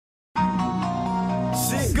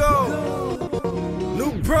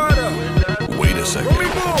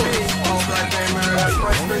All black gamer, that's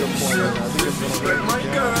my spaceship. Disrespect my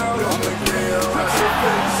girl, on the deal, that's a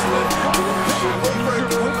facelift. Doing shit for break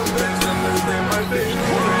on the bench, and this day my baby.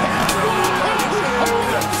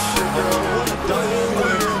 Got the shit, girl, done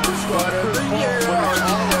with the squad of the year.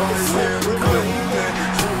 I'm always here to claim it.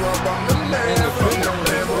 So I'm the man from the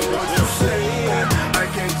man, but what you saying? I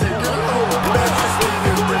can't take it home, man, just speak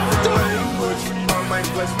a different language. I might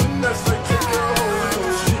flex Vanessa, kick her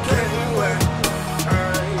home, she can't wait.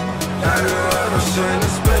 I don't understand the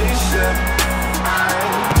spaceship.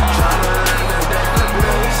 Tryna land at different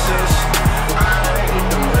places.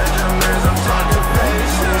 The Benjamins, I'm talking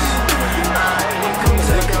faces. Come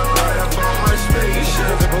take a ride up on my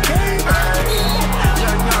spaceship.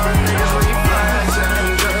 Young niggas, we flexin'.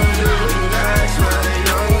 Girls, you relax, man.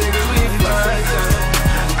 Young niggas, we flexin'.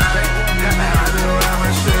 I know I'm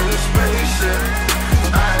in the spaceship.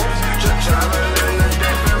 Traveling to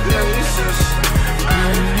different places.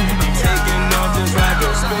 Taking off just like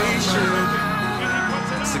a spaceship.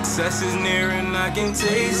 Success is near and I can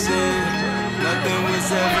taste it. Nothing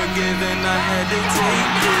was ever given, I had to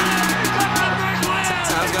take it.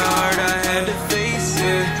 Times got hard, I had to face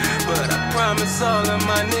it. But I promise all of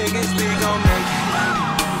my niggas we gon' make it.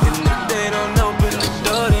 And if they don't open the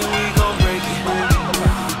door, then we gon' break it.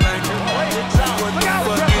 Like, what the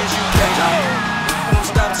fuck is you thinking? Won't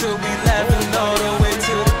stop till we laughing all the way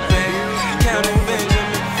to the bank. Counting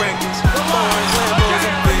Benjamin Franklin's, orange Lambos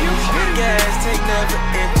and babies. Gas tank never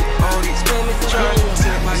empty. All these women trying to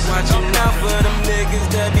tip. Like watching out for them niggas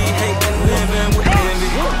that be hating, living with envy.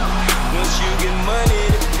 Once you get money,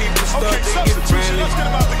 the people start to get friendly.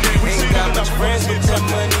 Ain't got much friends with that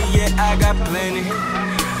money, yeah, I got plenty.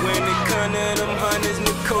 When it come to them hundreds,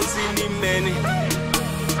 Nicole see me many.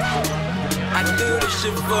 I do this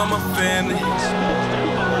shit for my family.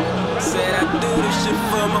 Said I do this shit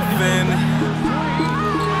for my family.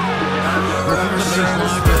 I'm a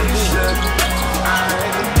spaceship.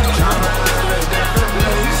 Traveling to different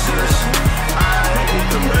places.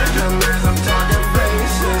 The Benjamins, I'm talking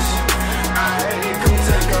faces. Come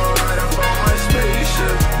take a ride up on my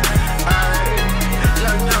spaceship.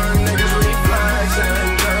 Young niggas, we flexin'.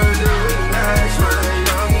 Girls, you relax, man.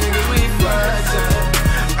 Young niggas, we flexin'.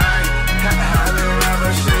 Have you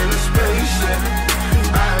ever seen a spaceship?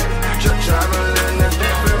 Traveling to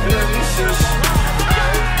different places.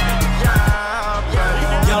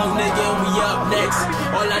 Young nigga, we up next.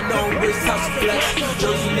 All I know is house flex.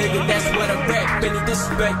 Jersey nigga, that's what I rap. Any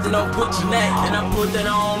disrespect, and I'll put your neck. And I put that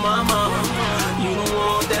on my mama. You don't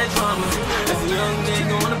want that drama. As a young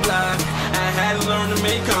nigga on the block, I had to learn to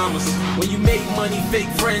make commas. When you make money, fake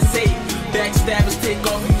friends hate. Backstabbers take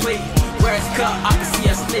off your plate. Grass cut, I can see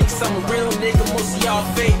a snake. I'm a real nigga, most of y'all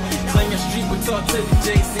fake. Claim your street, but talk to the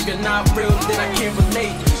J. See you're not real, then I can't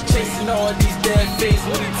relate. Chasing all these dead faces.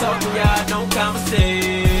 When we talking, y'all don't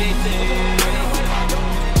conversate.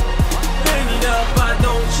 Hang it up, I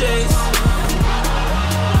don't chase.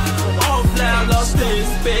 All fly, lost in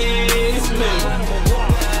space, man.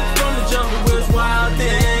 From the jungle, where it's wild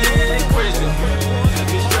and crazy.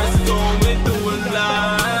 This stress is going through a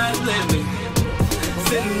lot lately.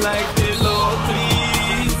 Sitting like this, Lord,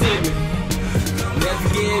 please save me. Never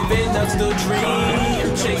give in up to the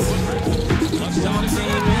dream chasing. Some team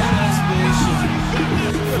in a spaceship.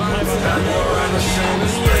 I'm a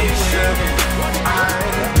spaceship.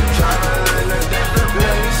 Traveling to different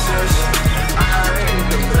places.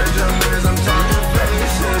 The Benjamins, I'm